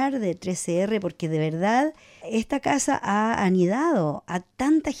familiar de 13R, porque de verdad esta casa ha anidado a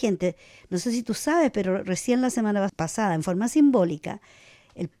tanta gente. No sé si tú sabes, pero recién la semana pasada, en forma simbólica,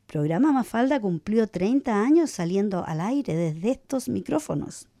 el programa Mafalda cumplió 30 años saliendo al aire desde estos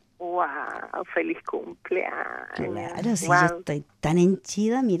micrófonos. ¡Wow! ¡Feliz cumpleaños! Claro, sí, yo estoy tan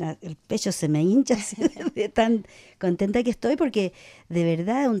henchida, mira, el pecho se me hincha así de tan contenta que estoy, porque de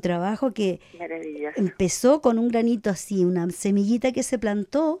verdad es un trabajo que empezó con un granito así, una semillita que se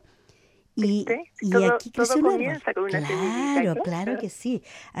plantó, y aquí creció un árbol. Claro que sí.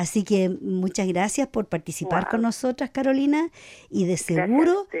 Así que muchas gracias por participar con nosotras, Carolina, y de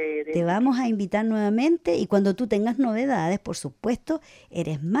seguro te vamos a invitar nuevamente, y cuando tú tengas novedades, por supuesto,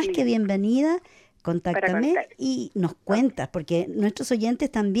 eres más que bienvenida. Contáctame y nos cuentas, porque nuestros oyentes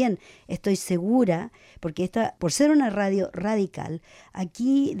también, estoy segura, porque por ser una radio radical,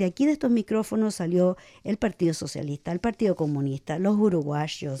 de estos micrófonos salió el Partido Socialista, el Partido Comunista, los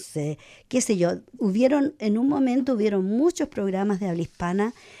uruguayos, qué sé yo, en un momento hubieron muchos programas de habla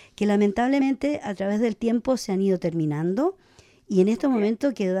hispana que lamentablemente a través del tiempo se han ido terminando, y en estos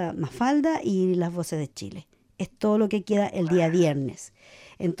momentos queda Mafalda y Las Voces de Chile. Es todo lo que queda el día viernes.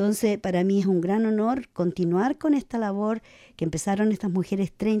 Entonces, para mí es un gran honor continuar con esta labor que empezaron estas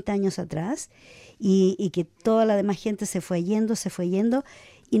mujeres 30 años atrás, y que toda la demás gente se fue yendo,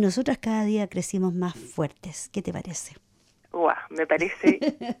 y nosotras cada día crecimos más fuertes. ¿Qué te parece? ¡Wow! Me parece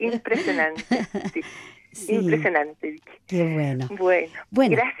impresionante. Sí. Impresionante. Qué bueno.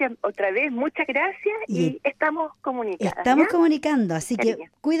 Bueno, gracias otra vez, muchas gracias, y estamos comunicadas. Estamos comunicando, así que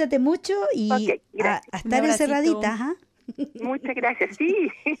cuídate mucho y a estar encerraditas. ¿Ah? Muchas gracias, sí,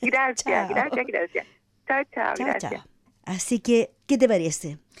 gracias. Chao, gracias. Así que, ¿qué te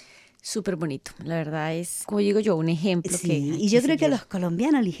parece? Súper bonito, la verdad es, como digo yo, un ejemplo. Y yo creo que los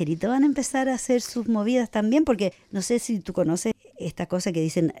colombianos ligeritos van a empezar a hacer sus movidas también, porque no sé si tú conoces esta cosa que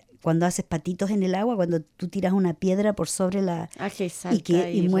dicen cuando haces patitos en el agua, cuando tú tiras una piedra por sobre la... Que salta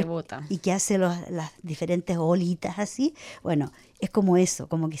y rebota. Y que hace las diferentes olitas así. Bueno, es como eso,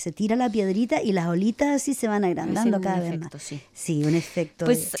 como que se tira la piedrita y las olitas así se van agrandando cada vez más. Sí, un efecto.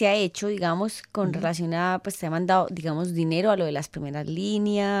 Pues se ha hecho, digamos, con relación a, pues se ha mandado, digamos, dinero a lo de las primeras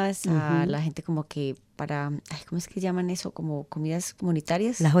líneas, a la gente como que para, ¿cómo es que llaman eso? Como comidas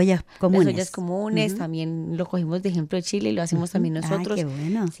comunitarias. Las ollas comunes. Las ollas comunes, también lo cogimos de ejemplo de Chile y lo hacemos también nosotros. Qué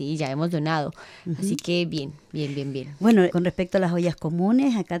bueno. Sí, ya hemos donado. Así que bien. Bueno, con respecto a las ollas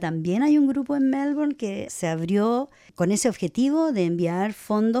comunes, acá también hay un grupo en Melbourne que se abrió con ese objetivo de enviar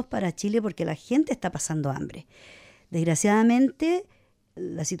fondos para Chile porque la gente está pasando hambre. Desgraciadamente,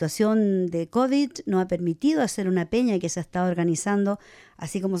 la situación de COVID no ha permitido hacer una peña que se ha estado organizando,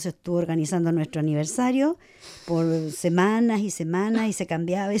 así como se estuvo organizando nuestro aniversario, por semanas y semanas, y se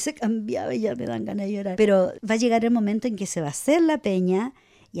cambiaba y ya me dan ganas de llorar. Pero va a llegar el momento en que se va a hacer la peña,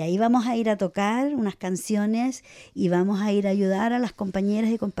 y ahí vamos a ir a tocar unas canciones y vamos a ir a ayudar a las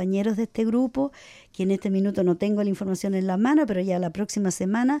compañeras y compañeros de este grupo, que en este minuto no tengo la información en la mano, pero ya la próxima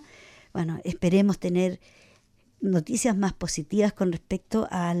semana, bueno, esperemos tener noticias más positivas con respecto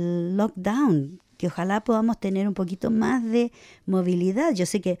al lockdown, que ojalá podamos tener un poquito más de movilidad. Yo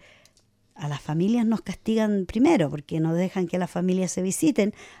sé que a las familias nos castigan primero porque no dejan que las familias se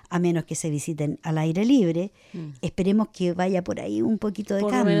visiten, a menos que se visiten al aire libre. Esperemos que vaya por ahí un poquito de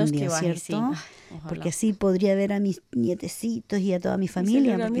cambio, ¿cierto? Sí. Porque así podría ver a mis nietecitos y a toda mi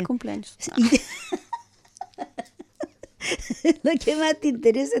familia. Y mi cumpleaños. Lo que más te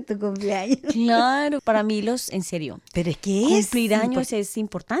interesa es tu cumpleaños. Claro, para mí en serio. Pero es que cumplir años es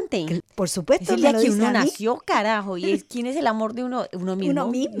importante. Por supuesto. Es el día que uno nació, carajo. Y quién es el amor de uno mismo. Uno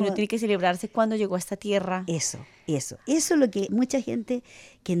mismo. Uno tiene que celebrarse cuando llegó a esta tierra. Eso es lo que mucha gente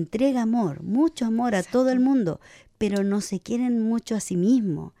que entrega amor, mucho amor a todo el mundo, pero no se quieren mucho a sí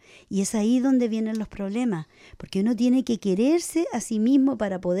mismo. Y es ahí donde vienen los problemas, porque uno tiene que quererse a sí mismo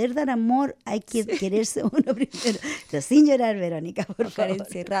para poder dar amor. Hay que quererse uno primero. Pero sin llorar, Verónica, por favor.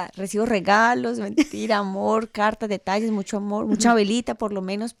 Encerrar. Recibo regalos, mentira, amor, cartas, detalles, mucho amor, mucha velita, por lo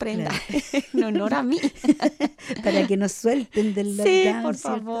menos prenda, en honor a mí. Para que nos suelten del lockdown. Sí, por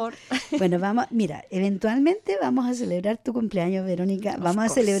favor. Bueno, eventualmente vamos a celebrar tu cumpleaños, Verónica. Vamos a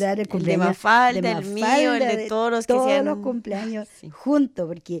celebrar el cumpleaños de Mafalda, el mío, el de todos los que todos los cumpleaños juntos,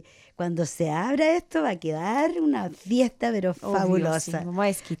 porque cuando se abra esto va a quedar una fiesta, pero fabulosa. Sí, vamos a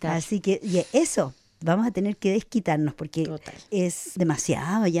desquitar. Así que eso, vamos a tener que desquitarnos porque es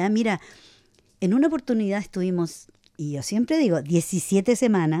demasiado ya. Mira, en una oportunidad estuvimos, y yo siempre digo, 17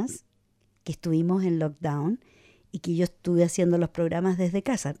 semanas que estuvimos en lockdown y que yo estuve haciendo los programas desde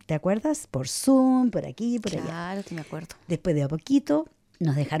casa. ¿Te acuerdas? Por Zoom, por aquí, por allá. Claro, que me acuerdo. Después de a poquito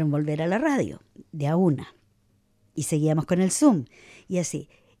nos dejaron volver a la radio, de a una. Y seguíamos con el Zoom. Y así,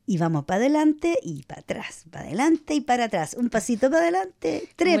 íbamos para adelante y para atrás, para adelante y para atrás. Un pasito para adelante,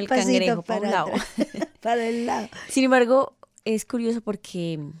 3 pasitos para atrás, para el lado. Sin embargo, es curioso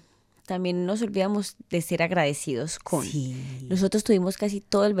porque también nos olvidamos de ser agradecidos con... Sí. Nosotros tuvimos casi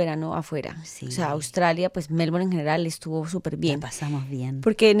todo el verano afuera. Sí. O sea, Australia, pues Melbourne en general estuvo súper bien. La pasamos bien.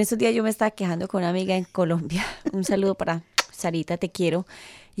 Porque en estos días yo me estaba quejando con una amiga en Colombia. Un saludo para Sarita, te quiero.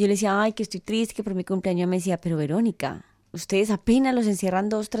 Y yo le decía, ay, que estoy triste, que por mi cumpleaños. Me decía, pero Verónica, ustedes apenas los encierran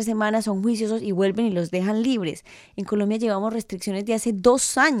 2-3 semanas, son juiciosos y vuelven y los dejan libres. En Colombia llevamos restricciones de hace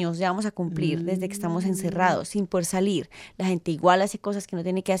 2 años, ya vamos a cumplir, desde que estamos encerrados, sin poder salir. La gente igual hace cosas que no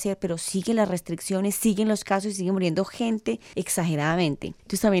tiene que hacer, pero siguen las restricciones, siguen los casos y sigue muriendo gente exageradamente.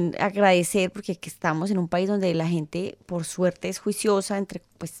 Entonces también agradecer, porque aquí estamos en un país donde la gente, por suerte, es juiciosa,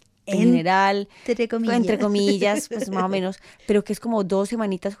 en general, entre comillas, pues más o menos, pero que es como 2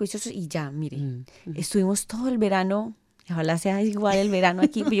 semanitas juiciosos y ya, miren, estuvimos todo el verano. Ojalá sea igual el verano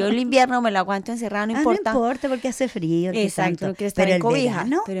aquí. Yo el invierno me lo aguanto encerrado, no importa. No importa porque hace frío. Exacto, no quiero estar en cobija.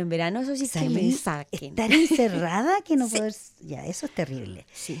 Pero en verano eso sí que me saquen. Estar encerrada que no poder... Ya, eso es terrible.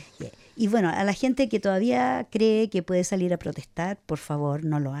 Sí. Y bueno, a la gente que todavía cree que puede salir a protestar, por favor,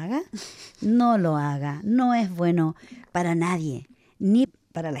 no lo haga. No lo haga. No es bueno para nadie. Ni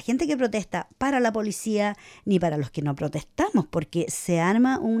para la gente que protesta, para la policía, ni para los que no protestamos, porque se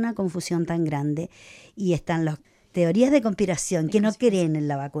arma una confusión tan grande y están los teorías de conspiración, que no creen en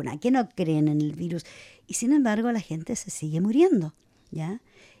la vacuna, que no creen en el virus. Y sin embargo la gente se sigue muriendo, ¿ya?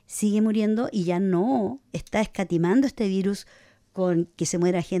 Sigue muriendo y ya no está escatimando este virus con que se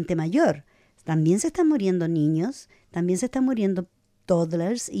muera gente mayor. También se están muriendo niños, también se están muriendo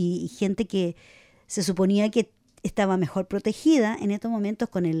toddlers y gente que se suponía que estaba mejor protegida en estos momentos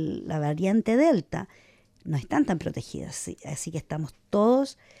con la variante Delta. No están tan protegidas, así que estamos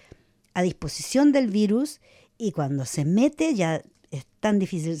todos a disposición del virus. Y cuando se mete ya es tan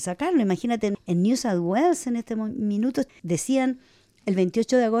difícil sacarlo. Imagínate, en New South Wales en este minuto decían el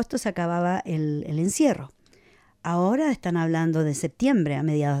 28 de agosto se acababa el encierro. Ahora están hablando de septiembre, a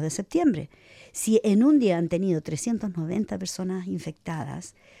mediados de septiembre. Si en un día han tenido 390 personas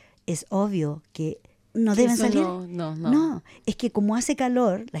infectadas, es obvio que no deben salir. No, es que como hace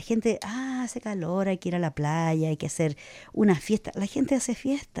calor, la gente, hace calor, hay que ir a la playa, hay que hacer una fiesta. La gente hace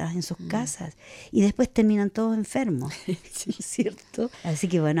fiestas en sus casas y después terminan todos enfermos, ¿cierto? Así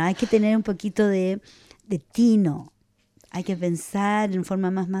que bueno, hay que tener un poquito de tino, hay que pensar en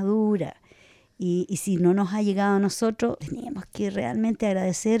forma más madura. Y si no nos ha llegado a nosotros, tenemos que realmente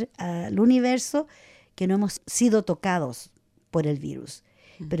agradecer al universo que no hemos sido tocados por el virus.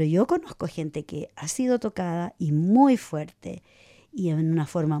 Pero yo conozco gente que ha sido tocada y muy fuerte y en una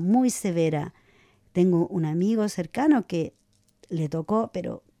forma muy severa. Tengo un amigo cercano que le tocó,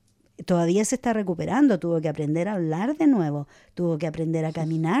 pero todavía se está recuperando. Tuvo que aprender a hablar de nuevo, tuvo que aprender a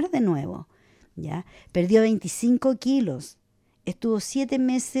caminar de nuevo, ¿ya? Perdió 25 kilos. Estuvo 7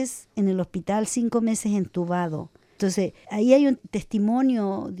 meses en el hospital, 5 meses entubado. Entonces, ahí hay un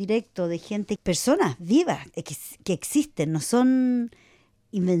testimonio directo de gente, personas vivas que existen, no son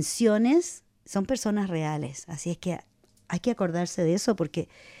invenciones, son personas reales. Así es que hay que acordarse de eso porque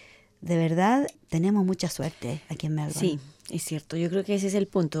de verdad tenemos mucha suerte aquí en Melbourne. Sí, es cierto. Yo creo que ese es el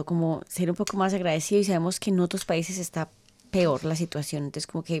punto, como ser un poco más agradecido y sabemos que en otros países está peor la situación. Entonces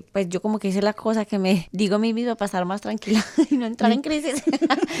como que, pues yo como que esa es la cosa que me digo a mí misma para estar más tranquila y no entrar en crisis.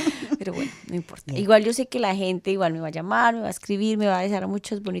 Pero bueno, no importa. Yeah. Igual yo sé que la gente igual me va a llamar, me va a escribir, me va a desear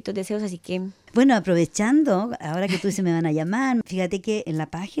muchos bonitos deseos, así que... Bueno, aprovechando, ahora que tú dices me van a llamar, fíjate que en la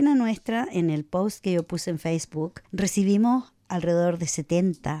página nuestra, en el post que yo puse en Facebook, recibimos alrededor de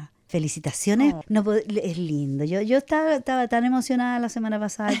 70 felicitaciones. No, es lindo. Yo estaba tan emocionada la semana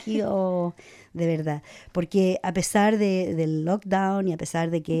pasada aquí, de verdad, porque a pesar del lockdown y a pesar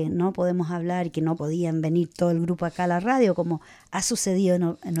de que no podemos hablar y que no podían venir todo el grupo acá a la radio, como ha sucedido en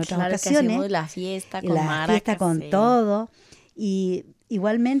otras ocasiones. Que hacemos la fiesta con maracas. La fiesta con todo. Y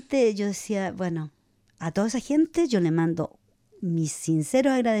igualmente yo decía, bueno, a toda esa gente yo le mando mis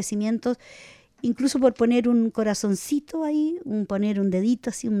sinceros agradecimientos, incluso por poner un corazoncito ahí, poner un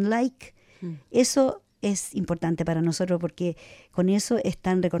dedito así, un like. Eso es importante para nosotros porque con eso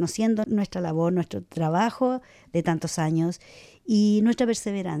están reconociendo nuestra labor, nuestro trabajo de tantos años y nuestra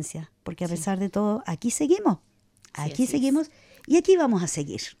perseverancia, porque a pesar de todo, aquí seguimos, y aquí vamos a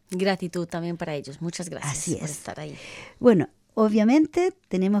seguir. Gratitud también para ellos, muchas gracias así por estar ahí. Bueno, obviamente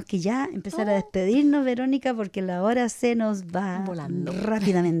tenemos que ya empezar a despedirnos, Verónica, porque la hora se nos va volando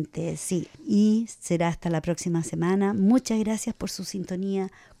rápidamente, sí. Y será hasta la próxima semana. Muchas gracias por su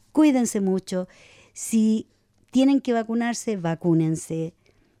sintonía. Cuídense mucho. Si tienen que vacunarse, vacúnense.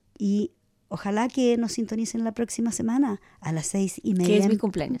 Y ojalá que nos sintonicen la próxima semana a las 6:30. Que es mi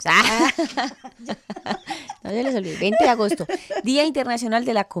cumpleaños. No se les olvide. 20 de agosto, Día Internacional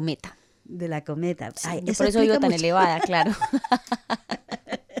de la Cometa. De la cometa. Sí, por eso vivo tan elevada, claro.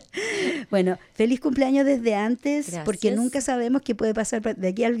 Bueno, feliz cumpleaños desde antes, gracias. Porque nunca sabemos qué puede pasar de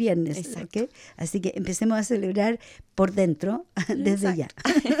aquí al viernes. ¿Okay? Así que empecemos a celebrar por dentro desde ya.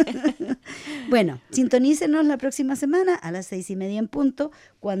 Bueno, sintonícenos la próxima semana a las 6:30 en punto,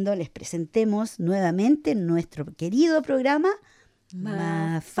 cuando les presentemos nuevamente nuestro querido programa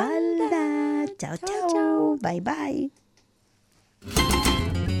Mafalda. Chao, chao. Bye, bye.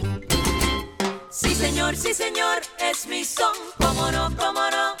 Sí señor, es mi son, cómo no,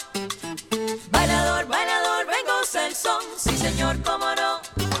 bailador, ven goza el son, sí señor, cómo no,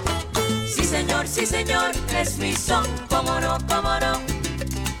 sí señor, es mi son, cómo no,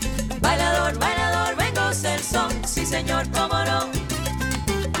 bailador, ven goza el son, sí señor, cómo no.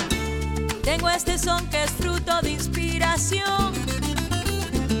 Tengo este son que es fruto de inspiración,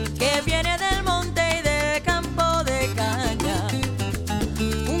 que viene del monte y del campo de caña,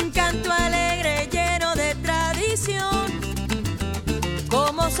 un canto alegre lleno de tradición,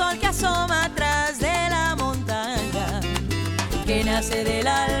 como sol que asoma atrás de la montaña, que nace del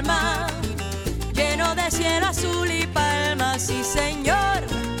alma, lleno de cielo azul y palmas. Sí señor,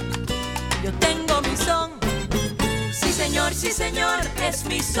 yo tengo mi son. Sí señor, es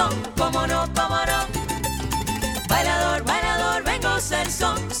mi son, cómo no, bailador, ven goza el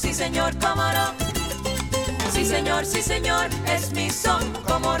son, sí señor, cómo no. Sí señor, es mi son,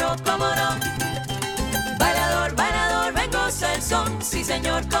 cómo no, bailador, ven goza el son, sí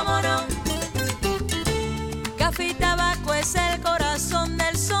señor, cómo no. Café y tabaco es el corazón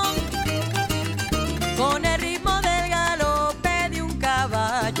del son, con el ritmo del galope de un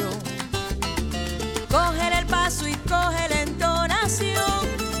caballo, coge el paso y coge la entonación,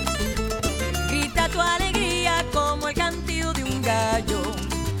 grita tu alegría como el cantillo de un gallo.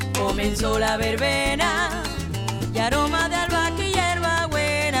 Comenzó la verbena y aroma de albahaca y hierba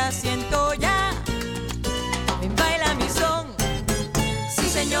buena siento ya. Ven, baila mi son.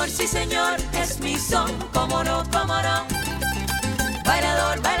 Sí señor, es mi son. Cómo no, cómo no.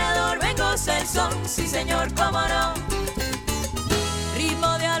 Bailador, bailador, ven, goza el son. Sí señor, cómo no.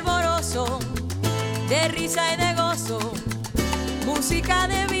 Ritmo de alborozo, de risa y de gozo, música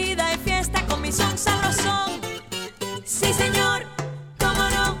de vida y fiesta con mi son sabrosón. Sí señor, cómo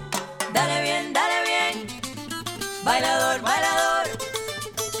no. Dale bien, bailador, bailador,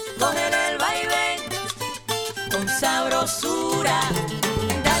 cógele el vaivén con sabrosura.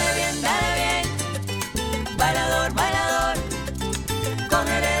 Dale bien, bailador, bailador,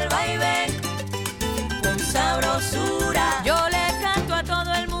 cógele el vaivén con sabrosura. Yo le canto a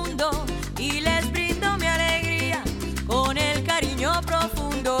todo el mundo y les brindo mi alegría con el cariño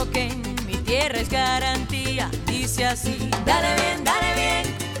profundo que en mi tierra es garantía. Dice así: dale bien,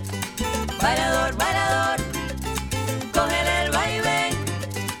 bailador, bailador, cógele el vaivén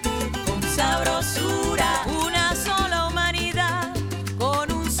con sabrosura. Una sola humanidad,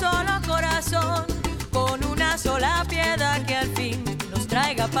 con un solo corazón, con una sola piedad que al fin nos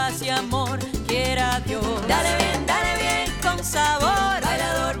traiga paz y amor, quiera Dios. Dale bien, con sabor.